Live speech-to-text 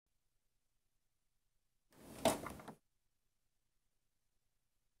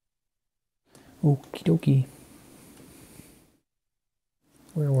Okie dokie.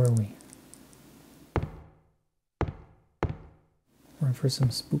 Where were we? We're for some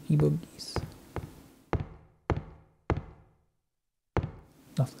spooky boogies.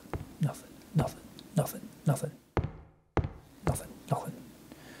 Nothing, nothing, nothing, nothing, nothing, nothing, nothing.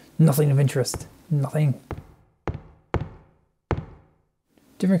 Nothing of interest. Nothing.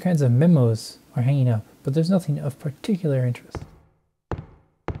 Different kinds of memos are hanging up, but there's nothing of particular interest.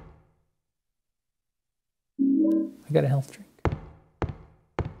 I got a health drink.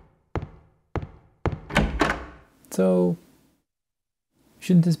 So,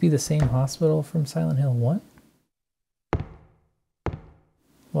 shouldn't this be the same hospital from Silent Hill 1?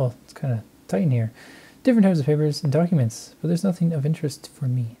 Well, it's kind of tight in here. Different types of papers and documents, but there's nothing of interest for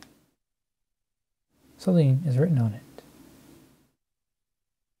me. Something is written on it.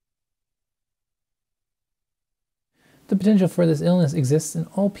 The potential for this illness exists in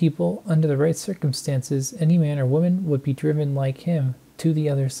all people. Under the right circumstances, any man or woman would be driven like him to the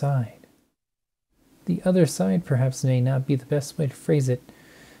other side. The other side perhaps may not be the best way to phrase it.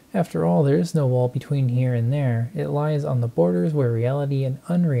 After all, there is no wall between here and there. It lies on the borders where reality and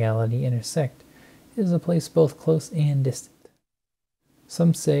unreality intersect. It is a place both close and distant.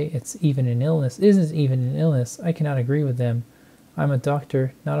 Some say it's even an illness. Isn't even an illness. I cannot agree with them. I'm a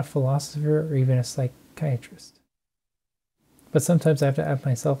doctor, not a philosopher or even a psychiatrist. But sometimes I have to ask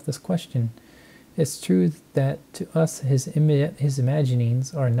myself this question. It's true that to us his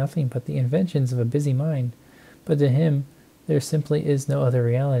imaginings are nothing but the inventions of a busy mind, but to him there simply is no other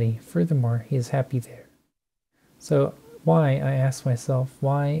reality. Furthermore, he is happy there. So why, I ask myself,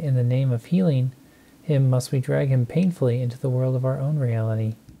 why in the name of healing him must we drag him painfully into the world of our own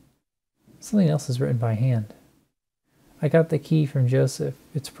reality? Something else is written by hand. I got the key from Joseph.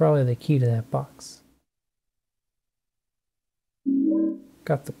 It's probably the key to that box.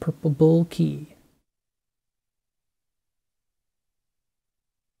 Got the purple bull key.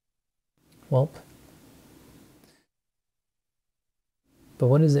 Welp. But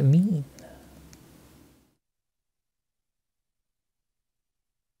what does it mean?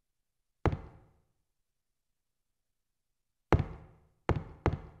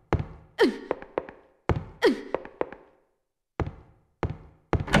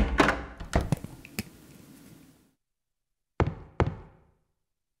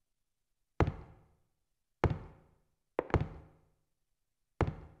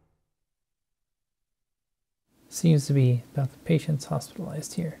 Seems to be about the patients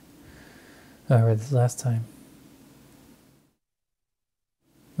hospitalized here. Oh, I read this last time.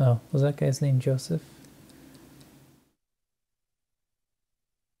 Oh, was that guy's name Joseph?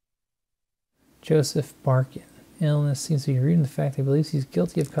 Joseph Barkin. Illness seems to be rooted in the fact that he believes he's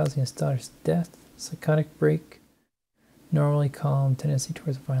guilty of causing his daughter's death. Psychotic break. Normally calm. Tendency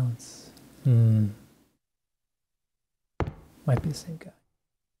towards violence. Might be the same guy.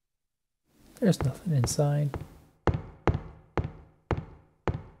 There's nothing inside.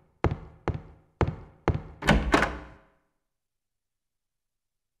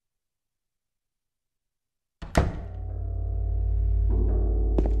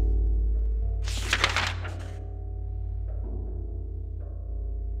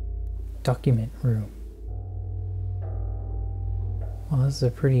 Document room. Well, this is a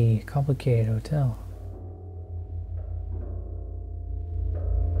pretty complicated hotel.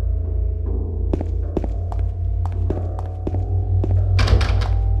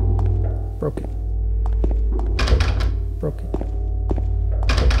 Broken. Broken.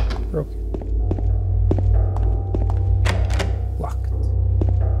 Broken. Locked.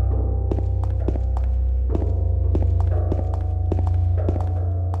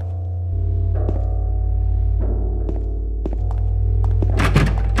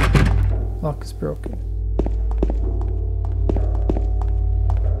 Lock is broken.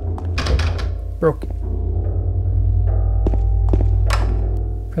 Broken.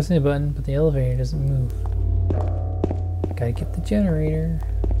 Pressing the button, but the elevator doesn't move. Gotta get the generator.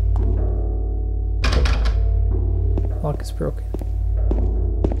 Lock is broken.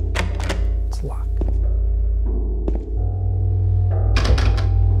 It's locked.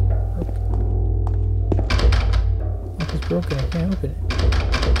 Broken. Lock is broken, I can't open it.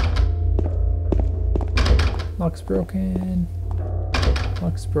 Lock's broken.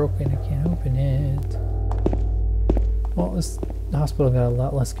 Lock's broken, I can't open it. Well, this hospital got a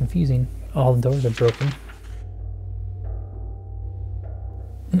lot less confusing. All the doors are broken.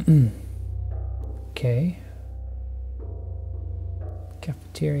 Okay.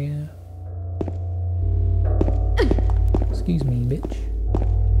 Cafeteria. Excuse me, bitch.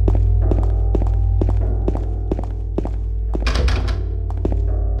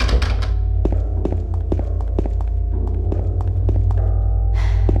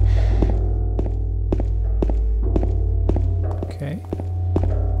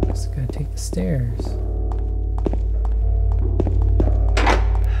 Just gotta take the stairs.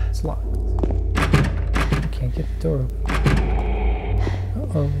 It's locked. I can't get the door open.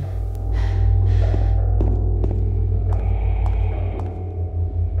 Uh-oh.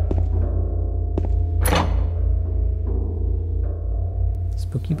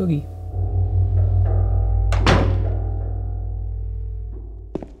 Spooky boogie.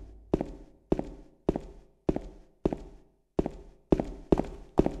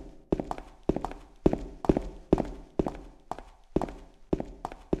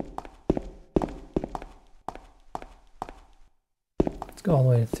 Let's go all the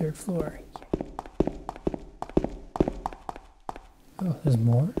way to the 3rd floor. Oh, there's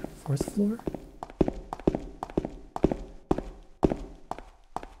more? 4th floor?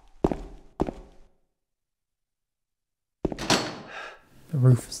 The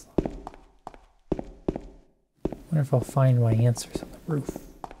roof is locked. Wonder if I'll find my answers on the roof.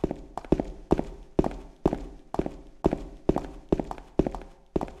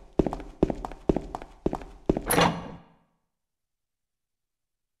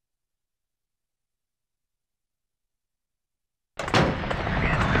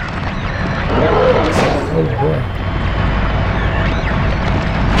 Oh boy.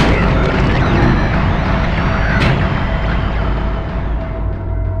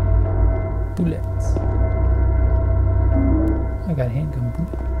 Bullets. I got handgun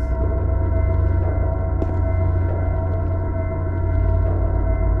bullets.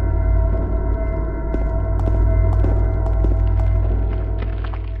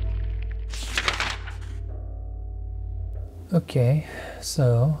 Okay,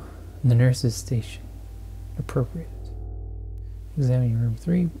 so the nurse's station. Appropriate. Examining room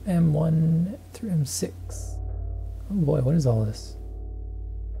 3, M1 through M6. Oh boy, what is all this?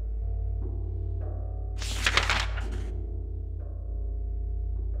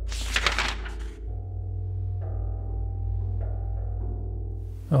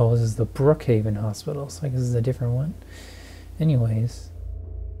 Oh, this is the Brookhaven Hospital, so I guess this is a different one. Anyways,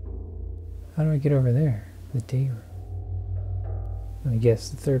 how do I get over there? The day room. Let me guess,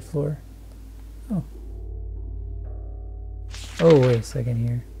 the 3rd floor? Oh. Oh, wait a second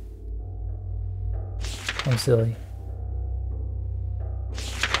here. I'm silly.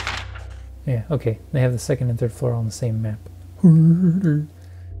 Yeah, okay. They have the 2nd and 3rd floor on the same map.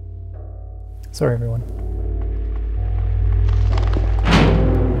 Sorry, everyone.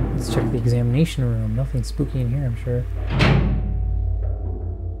 Let's check the examination room. Nothing spooky in here, I'm sure.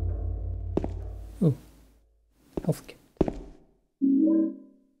 Ooh. Health kit.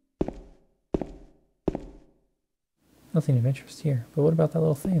 Nothing of interest here. But what about that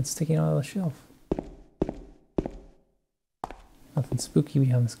little thing that's sticking out of the shelf? Nothing spooky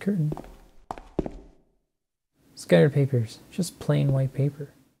behind this curtain. Scattered papers. Just plain white paper.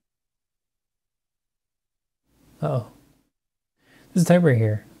 Uh-oh. There's a typewriter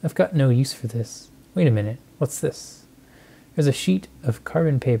here. I've got no use for this. Wait a minute. What's this? There's a sheet of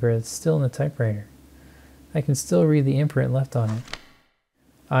carbon paper that's still in the typewriter. I can still read the imprint left on it.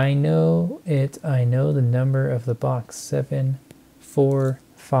 I know it. I know the number of the box.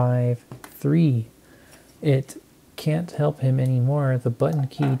 7453. It can't help him anymore. The button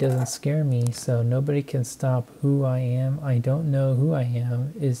key doesn't scare me, so nobody can stop who I am. I don't know who I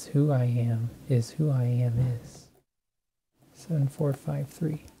am. Is who I am. Is who I am is.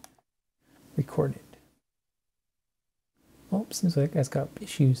 7453. Recorded. Oh, seems like that guy's got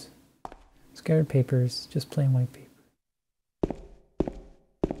issues. Scattered papers, just plain white paper.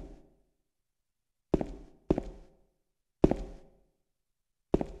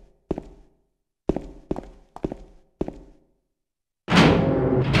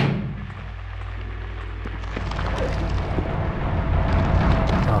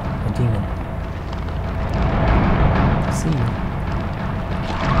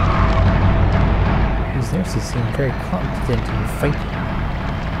 Nurses seem very competent in fighting.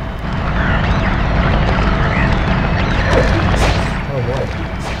 Oh boy.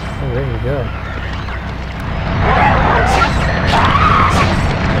 We're ready to go.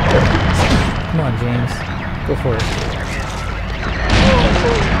 Come on, James. Go for it.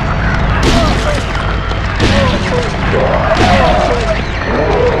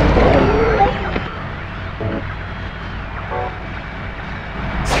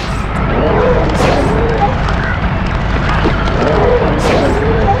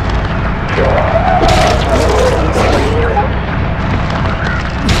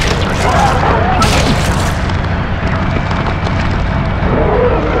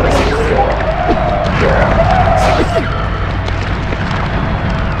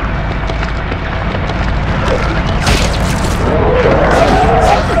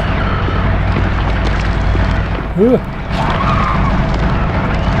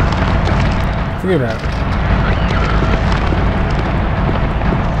 Forget about it.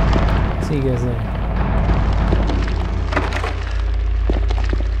 See you guys later.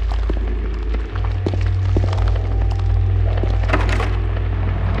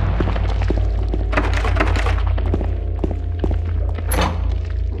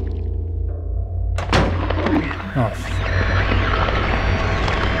 Oh,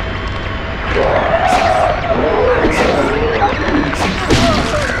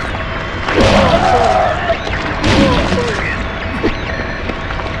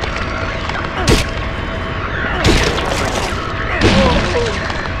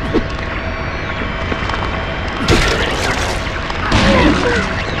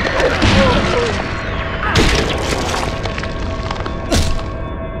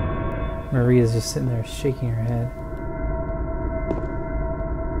 Maria's just sitting there shaking her head.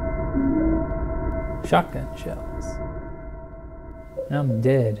 Shotgun shells. I'm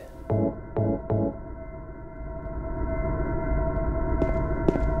dead.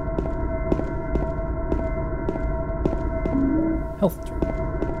 Health drink.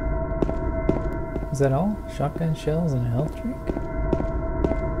 Is that all? Shotgun shells and a health drink?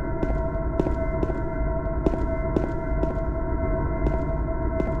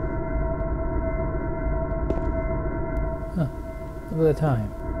 Huh. Look at the time.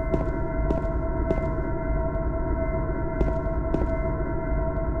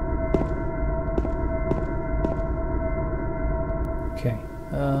 Okay,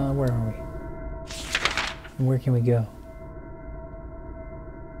 where are we? And where can we go?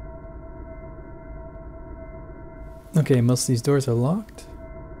 Okay, most of these doors are locked.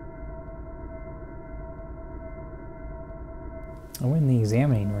 I went in the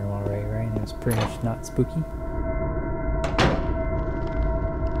examining room already, right? And it was pretty much not spooky.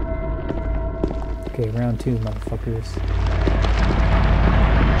 Okay, round 2, motherfuckers.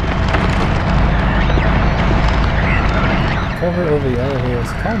 Hover over the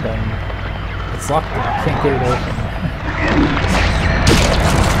elevator's call button. It's locked, but I can't get it open.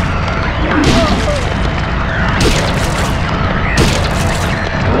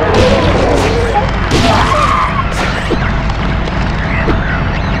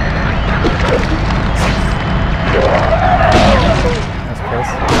 That's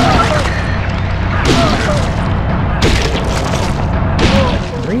close.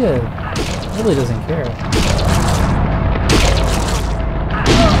 Maria really doesn't care.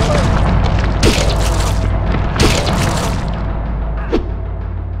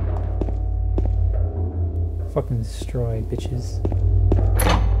 Fucking destroyed, bitches.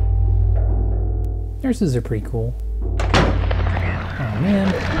 Nurses are pretty cool. Oh man.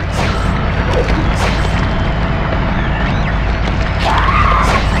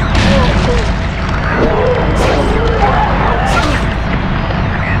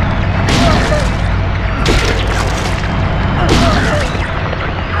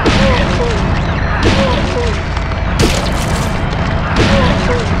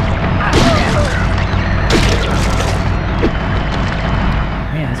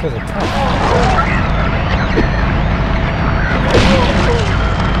 Man, this was a tough.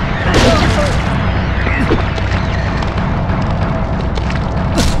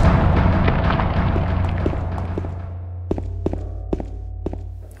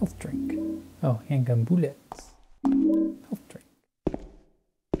 Health drink. Oh, handgun bullets. Health drink.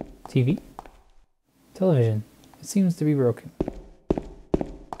 TV? Television. It seems to be broken.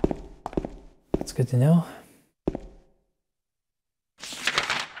 That's good to know.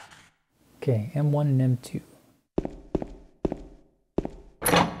 Okay, M1 and M2.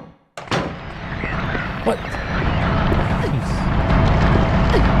 What? Jeez.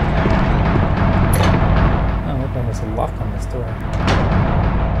 Oh, look like there's a lock on this door.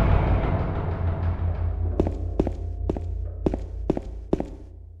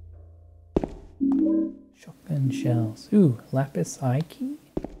 Shotgun shells. Ooh, lapis eye key?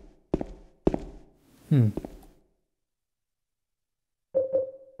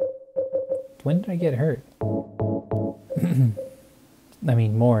 When did I get hurt? I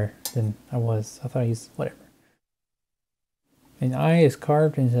mean, more than I was. I thought he's whatever. An eye is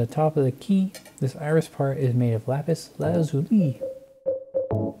carved into the top of the key. This iris part is made of lapis lazuli.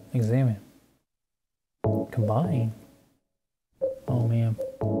 Examine. Combine. Oh man.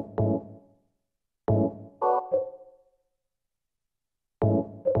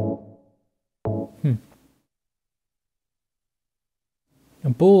 A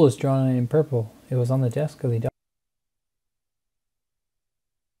bull is drawn in purple. It was on the desk of the doctor.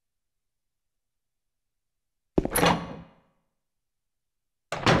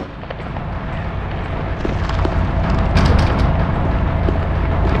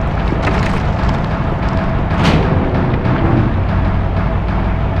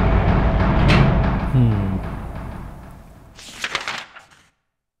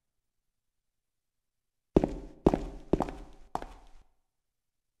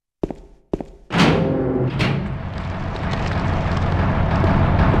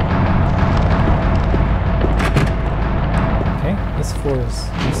 is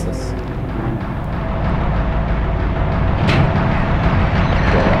useless.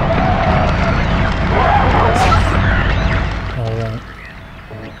 Alright.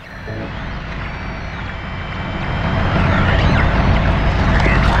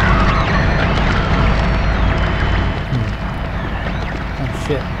 Oh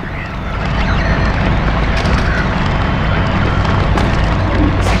shit.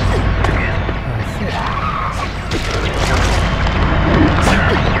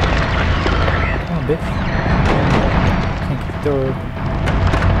 Bitch. Can't get the door open.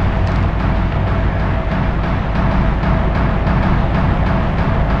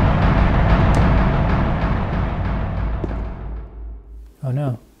 Oh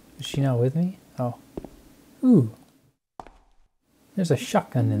no. Is she not with me? Oh. Ooh. There's a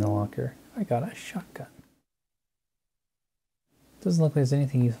shotgun in the locker. I got a shotgun. Doesn't look like there's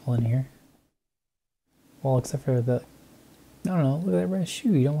anything useful in here. Well, except for the... I don't know. Look at that red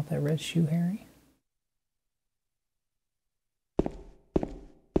shoe. You don't want that red shoe, Harry?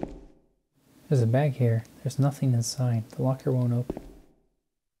 There's a bag here. There's nothing inside. The locker won't open.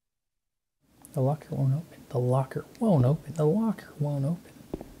 The locker won't open. The locker won't open. The locker won't open.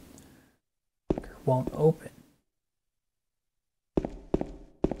 The locker won't open.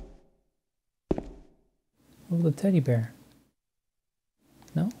 Oh, the teddy bear.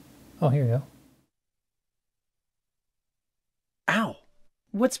 No? Oh, here you go. Ow!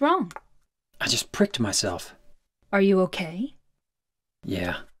 What's wrong? I just pricked myself. Are you okay?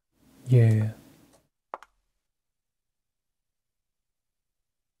 Yeah. Yeah.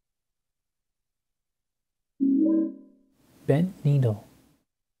 Bent needle.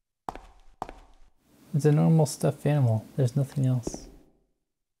 It's a normal stuffed animal. There's nothing else.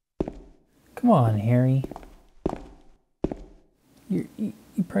 Come on, Harry. You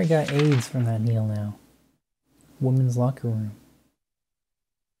probably got AIDS from that needle now. Women's locker room.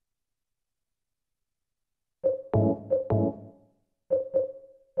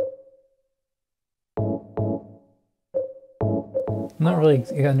 I'm not really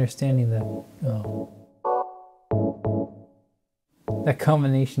understanding that. Oh. That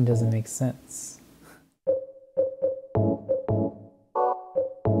combination doesn't make sense.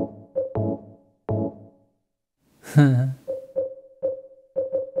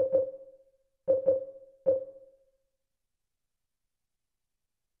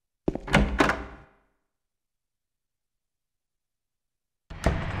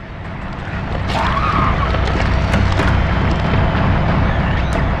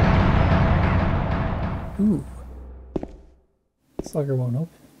 Ooh. This locker won't open.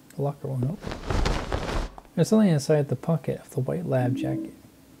 The locker won't open. There's something inside the pocket of the white lab jacket.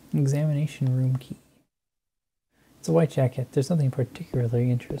 An examination room key. It's a white jacket. There's nothing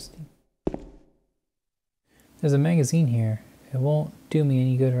particularly interesting. There's a magazine here. It won't do me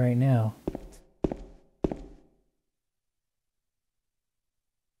any good right now.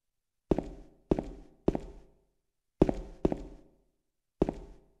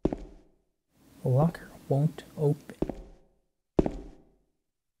 The locker won't open.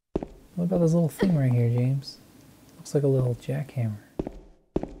 What about this little thing right here, James? Looks like a little jackhammer.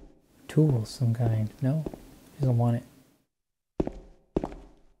 Tool of some kind. No? He doesn't want it.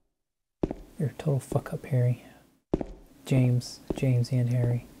 You're a total fuck up, Harry. James and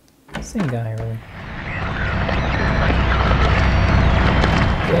Harry. Same guy, really.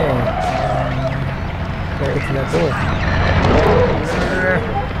 Yeah. Right to that door.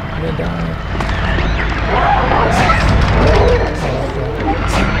 I'm gonna die.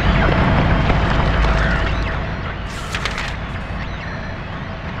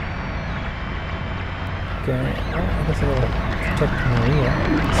 Okay, I guess I gotta protect Maria.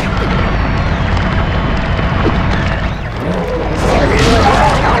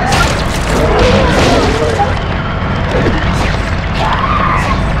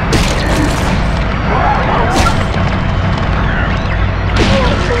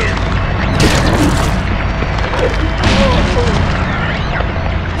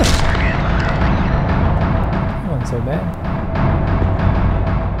 That wasn't so bad.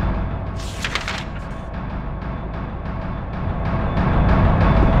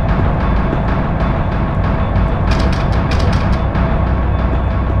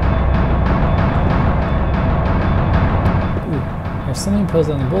 There's something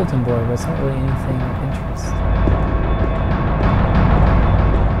posted on the bulletin board, but it's not really anything of interest.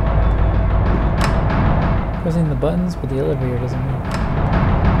 Pressing the buttons, but the elevator doesn't move.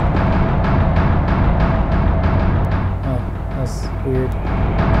 Oh, that's weird.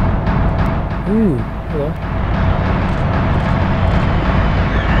 Ooh, hello.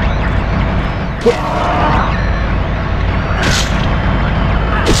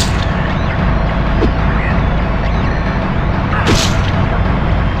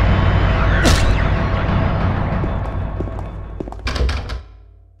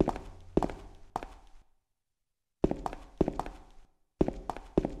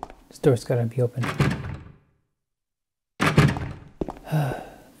 This door's gotta be open.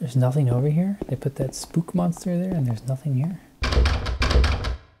 There's nothing over here? They put that spook monster there and there's nothing here?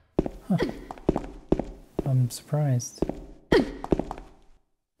 Huh. I'm surprised.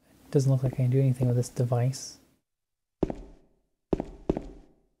 Doesn't look like I can do anything with this device.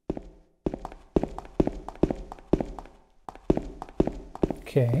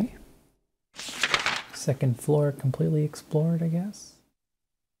 Okay. Second floor completely explored, I guess.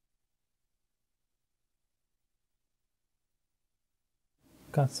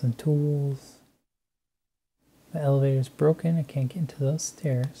 Got some tools. The elevator's broken. I can't get into those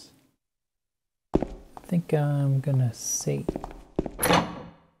stairs. I think I'm gonna save.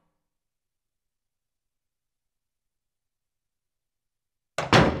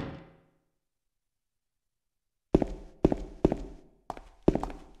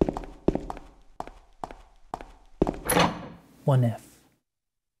 One F.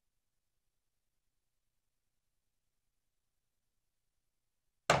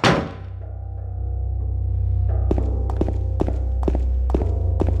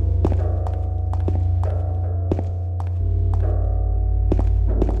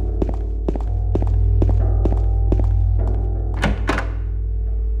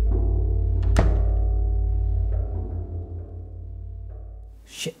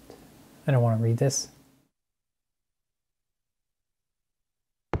 Shit. I don't want to read this.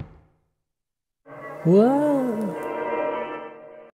 What?